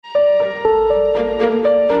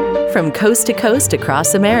From coast to coast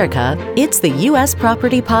across America, it's the U.S.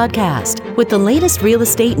 Property Podcast with the latest real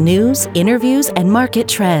estate news, interviews, and market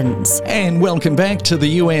trends. And welcome back to the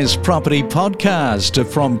U.S. Property Podcast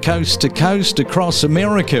from coast to coast across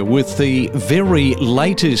America with the very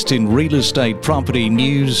latest in real estate property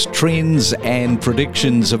news, trends, and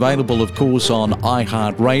predictions available, of course, on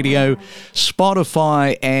iHeartRadio,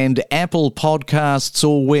 Spotify, and Apple Podcasts,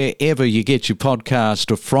 or wherever you get your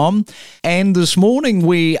podcast from. And this morning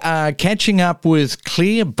we are catching up with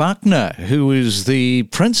Claire Buckner, who is the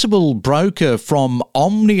principal broker from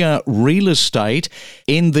Omnia Real Estate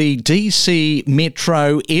in the DC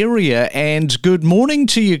metro area. And good morning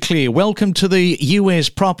to you, Claire. Welcome to the US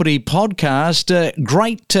Property Podcast.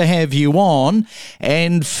 Great to have you on.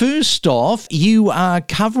 And first off, you are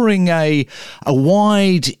covering a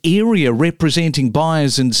wide area representing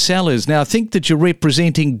buyers and sellers. Now, I think that you're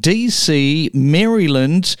representing DC,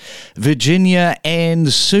 Maryland, Virginia,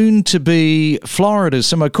 and soon to be Florida.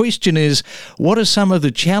 So my question is, what are some of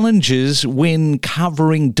the challenges when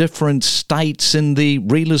covering different states in the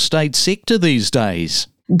real estate sector these days?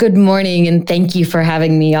 Good morning, and thank you for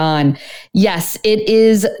having me on. Yes, it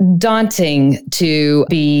is daunting to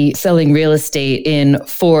be selling real estate in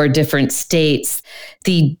 4 different states.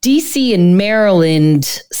 The DC and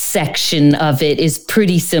Maryland section of it is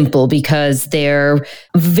pretty simple because they're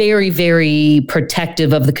very, very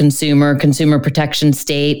protective of the consumer protection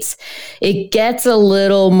states. It gets a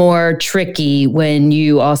little more tricky when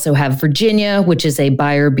you also have Virginia, which is a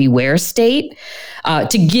buyer beware state.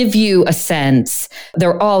 To give you a sense,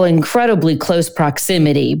 they're all incredibly close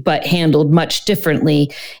proximity, but handled much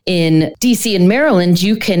differently. In DC and Maryland,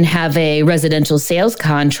 you can have a residential sales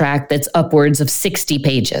contract that's upwards of 60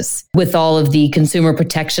 pages with all of the consumer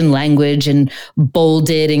protection language and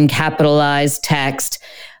bolded and capitalized text.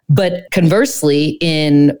 But conversely,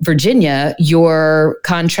 in Virginia, your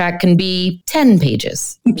contract can be 10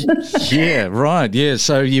 pages. Yeah, right. Yeah,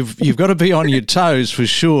 so you've got to be on your toes for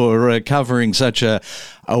sure, covering such a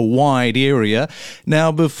wide area. Now,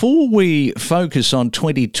 before we focus on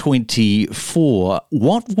 2024,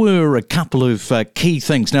 what were a couple of key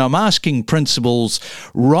things? Now, I'm asking principals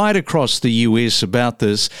right across the US about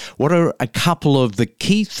this. What are a couple of the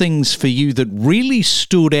key things for you that really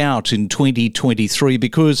stood out in 2023?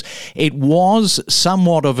 Because it was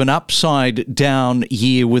somewhat of an upside down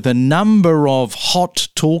year with a number of hot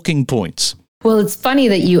talking points. Well, it's funny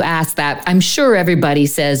that you asked that. I'm sure everybody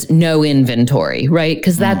says no inventory, right?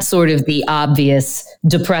 Because that's sort of the obvious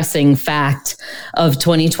depressing fact of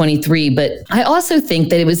 2023. But I also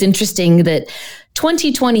think that it was interesting that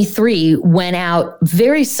 2023 went out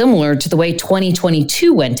very similar to the way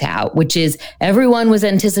 2022 went out, which is everyone was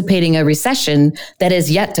anticipating a recession that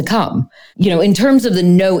is yet to come. You know, in terms of the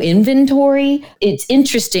no inventory, it's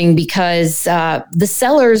interesting because the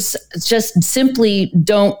sellers just simply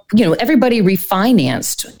don't, everybody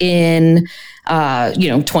refinanced in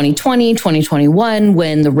 2020, 2021,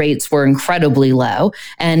 when the rates were incredibly low.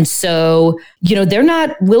 And so, they're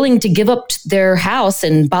not willing to give up their house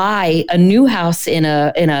and buy a new house in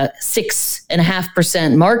a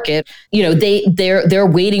 6.5% market. They're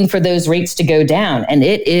waiting for those rates to go down, and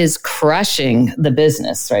it is crushing the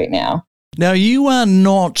business right now. Now, you are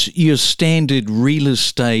not your standard real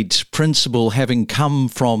estate principal, having come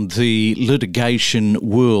from the litigation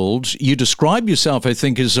world. You describe yourself, I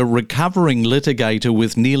think, as a recovering litigator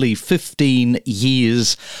with nearly 15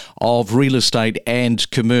 years of real estate and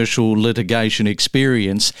commercial litigation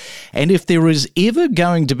experience. And if there is ever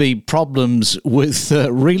going to be problems with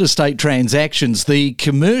real estate transactions, the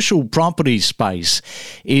commercial property space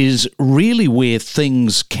is really where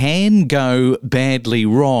things can go badly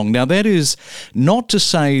wrong. Now, that is not to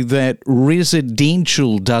say that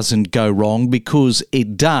residential doesn't go wrong, because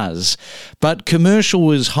it does, but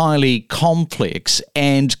commercial is highly complex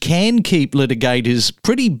and can keep litigators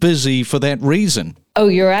pretty busy for that reason. Oh,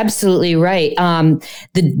 you're absolutely right.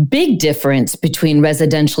 The big difference between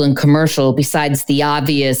residential and commercial, besides the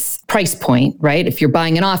obvious price point, right? If you're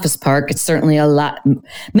buying an office park, it's certainly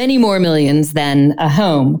many more millions than a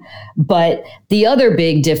home. But the other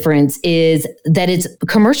big difference is that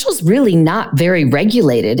commercial is really not very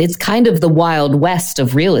regulated. It's kind of the Wild West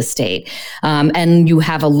of real estate. And you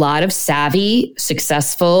have a lot of savvy,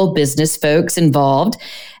 successful business folks involved.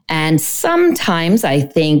 And sometimes I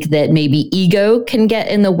think that maybe ego can get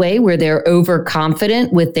in the way where they're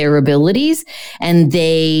overconfident with their abilities and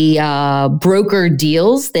they broker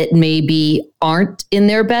deals that maybe aren't in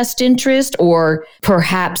their best interest, or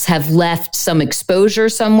perhaps have left some exposure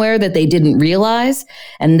somewhere that they didn't realize.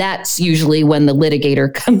 And that's usually when the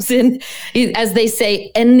litigator comes in. As they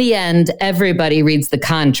say, in the end, everybody reads the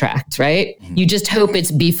contract, right? You just hope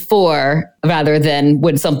it's before rather than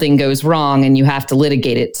when something goes wrong and you have to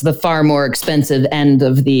litigate it. It's the far more expensive end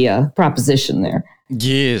of the proposition there.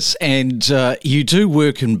 Yes, and you do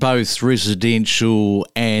work in both residential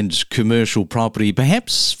and commercial property.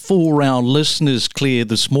 Perhaps for our listeners, Claire,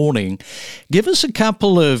 this morning, give us a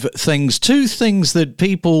couple of things, two things that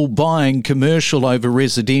people buying commercial over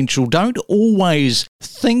residential don't always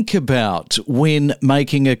think about when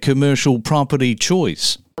making a commercial property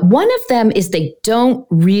choice. One of them is they don't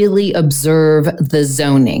really observe the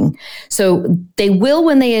zoning. So they will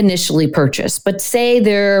when they initially purchase, but say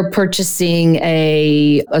they're purchasing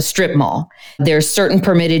a strip mall. There's certain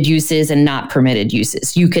permitted uses and not permitted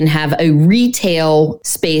uses. You can have a retail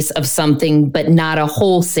space of something, but not a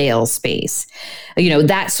wholesale space.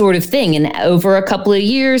 That sort of thing. And over a couple of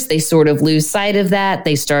years, they sort of lose sight of that.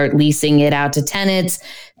 They start leasing it out to tenants.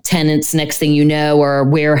 Tenants, next thing you know, are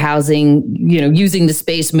warehousing, using the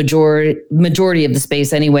space, majority of the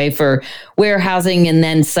space anyway, for warehousing. And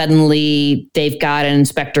then suddenly they've got an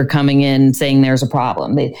inspector coming in saying there's a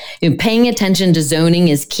problem. Paying attention to zoning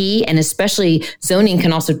is key. And especially zoning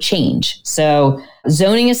can also change. So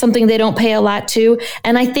zoning is something they don't pay a lot to.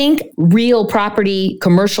 And I think real property,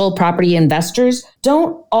 commercial property investors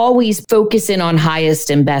don't always focus in on highest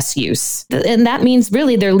and best use. And that means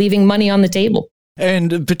really they're leaving money on the table.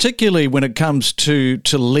 And particularly when it comes to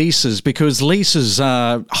leases, because leases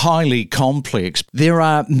are highly complex. There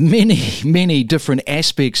are many different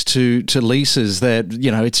aspects to leases that,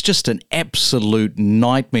 it's just an absolute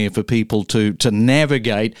nightmare for people to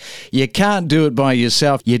navigate. You can't do it by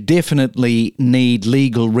yourself. You definitely need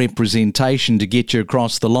legal representation to get you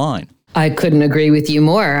across the line. I couldn't agree with you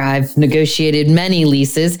more. I've negotiated many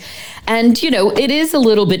leases. And, it is a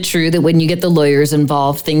little bit true that when you get the lawyers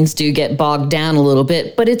involved, things do get bogged down a little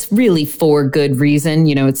bit, but it's really for good reason.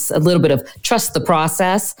 It's a little bit of trust the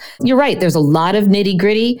process. You're right. There's a lot of nitty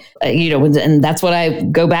gritty, and that's what I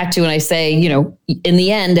go back to when I say, in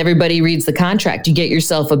the end, everybody reads the contract. You get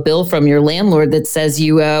yourself a bill from your landlord that says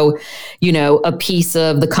you owe, a piece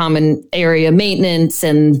of the common area maintenance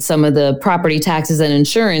and some of the property taxes and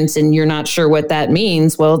insurance, and you're not sure what that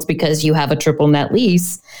means. Well, it's because you have a triple net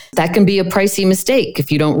lease. That can be a pricey mistake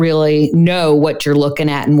if you don't really know what you're looking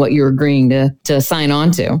at and what you're agreeing to sign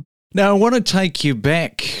on to. Now, I want to take you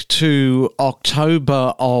back to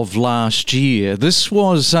October of last year. This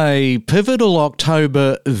was a pivotal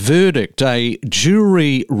October verdict. A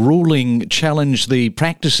jury ruling challenged the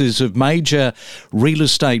practices of major real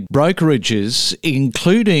estate brokerages,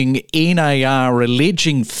 including NAR,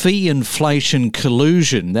 alleging fee inflation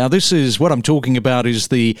collusion. Now, this is what I'm talking about is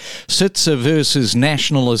the Sitzer versus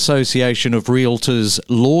National Association of Realtors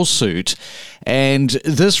lawsuit. And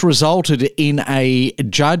this resulted in a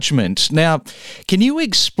judgment. Now, can you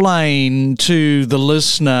explain to the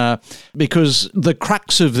listener, because the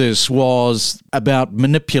crux of this was about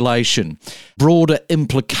manipulation, broader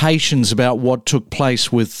implications about what took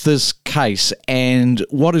place with this case and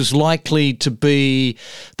what is likely to be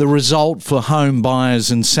the result for home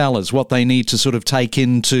buyers and sellers, what they need to sort of take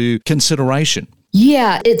into consideration?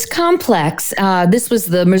 Yeah, it's complex. This was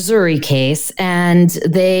the Missouri case, and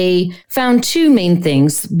they found two main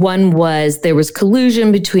things. One was there was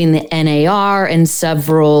collusion between the NAR and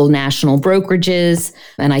several national brokerages,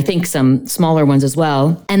 and I think some smaller ones as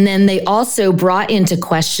well. And then they also brought into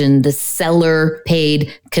question the seller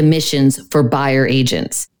paid commissions for buyer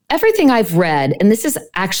agents. Everything I've read, and this is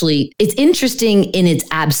actually, it's interesting in its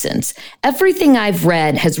absence. Everything I've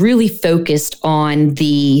read has really focused on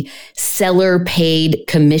the seller paid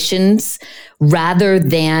commissions rather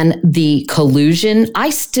than the collusion. I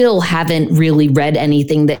still haven't really read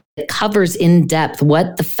anything that covers in depth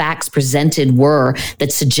what the facts presented were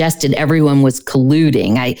that suggested everyone was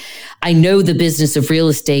colluding. I know the business of real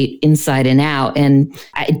estate inside and out, and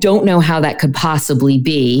I don't know how that could possibly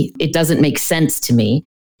be. It doesn't make sense to me.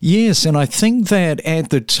 Yes, and I think that at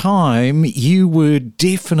the time you were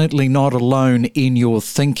definitely not alone in your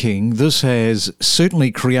thinking. This has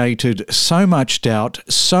certainly created so much doubt,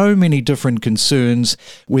 so many different concerns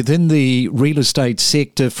within the real estate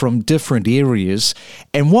sector from different areas.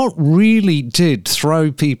 And what really did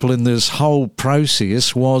throw people in this whole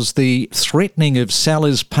process was the threatening of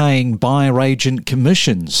sellers paying buyer agent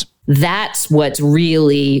commissions. That's what's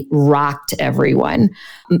really rocked everyone.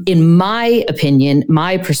 In my opinion,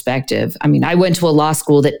 my perspective, I mean, I went to a law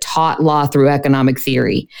school that taught law through economic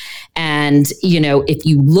theory. And, if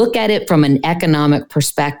you look at it from an economic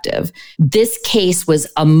perspective, this case was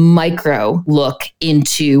a micro look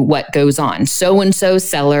into what goes on. So-and-so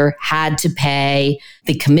seller had to pay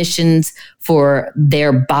the commissions for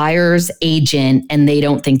their buyer's agent, and they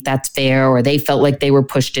don't think that's fair, or they felt like they were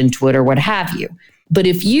pushed into it, or what have you. But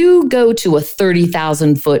if you go to a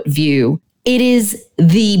 30,000-foot view, it is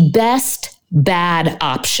the best bad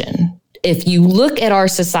option. If you look at our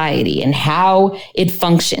society and how it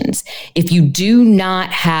functions, if you do not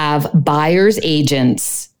have buyer's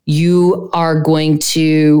agents, you are going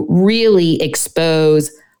to really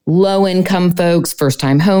expose low-income folks,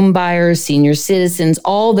 first-time home buyers, senior citizens,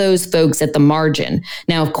 all those folks at the margin.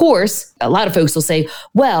 Now, of course, a lot of folks will say,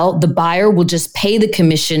 well, the buyer will just pay the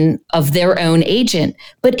commission of their own agent.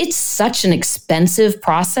 But it's such an expensive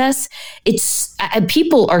process.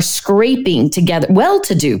 People are scraping together,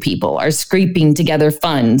 well-to-do people are scraping together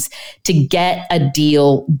funds to get a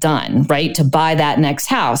deal done, right? To buy that next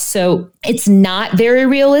house. So it's not very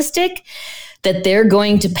realistic that they're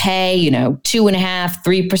going to pay, 2.5%,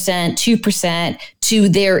 3%, 2% to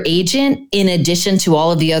their agent in addition to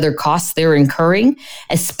all of the other costs they're incurring,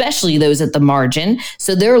 especially those at the margin.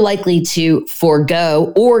 So they're likely to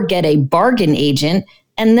forego or get a bargain agent,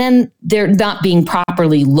 and then they're not being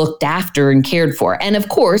properly looked after and cared for. And of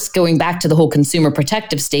course, going back to the whole consumer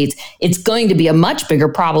protective states, it's going to be a much bigger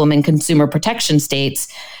problem in consumer protection states,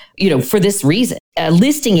 for this reason. A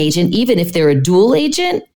listing agent, even if they're a dual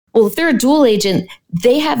agent, well, if they're a dual agent,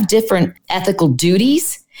 they have different ethical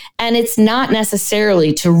duties, and it's not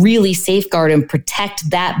necessarily to really safeguard and protect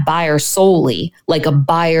that buyer solely like a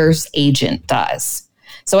buyer's agent does.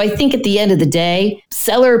 So I think at the end of the day,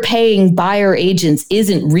 seller paying buyer agents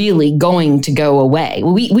isn't really going to go away.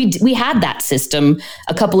 We had that system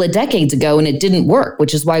a couple of decades ago and it didn't work,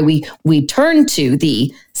 which is why we turned to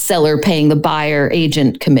the seller paying the buyer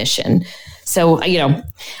agent commission. So, I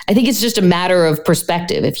think it's just a matter of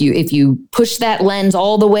perspective. If you push that lens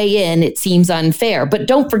all the way in, it seems unfair. But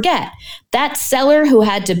don't forget, that seller who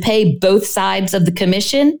had to pay both sides of the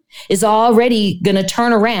commission is already going to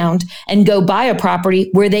turn around and go buy a property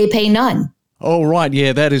where they pay none. All right,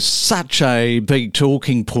 yeah, that is such a big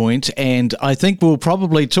talking point, and I think we'll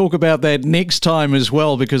probably talk about that next time as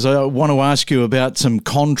well, because I want to ask you about some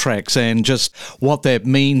contracts and just what that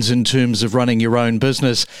means in terms of running your own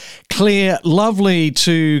business. Claire, lovely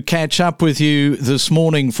to catch up with you this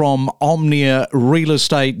morning from Omnia Real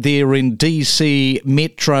Estate there in DC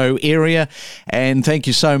metro area, and thank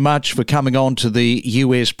you so much for coming on to the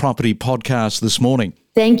US Property Podcast this morning.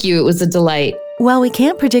 Thank you. It was a delight. While we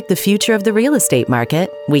can't predict the future of the real estate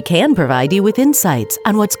market, we can provide you with insights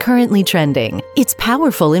on what's currently trending. It's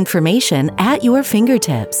powerful information at your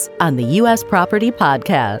fingertips on the U.S. Property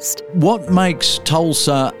Podcast. What makes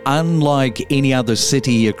Tulsa unlike any other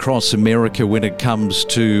city across America when it comes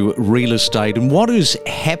to real estate, and what is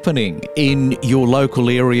happening in your local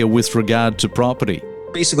area with regard to property?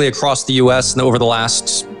 Basically across the U.S. and over the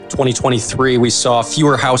last 2023, we saw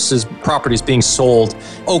fewer properties being sold.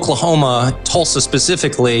 Oklahoma, Tulsa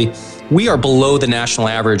specifically, we are below the national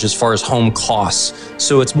average as far as home costs.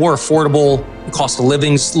 So it's more affordable, the cost of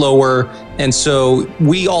living's lower. And so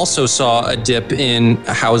we also saw a dip in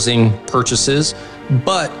housing purchases,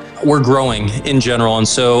 but we're growing in general. And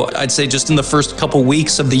so I'd say just in the first couple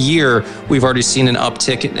weeks of the year, we've already seen an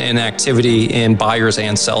uptick in activity in buyers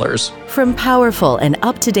and sellers. From powerful and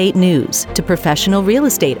up-to-date news to professional real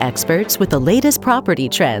estate experts with the latest property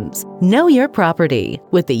trends, know your property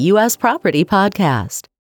with the U.S. Property Podcast.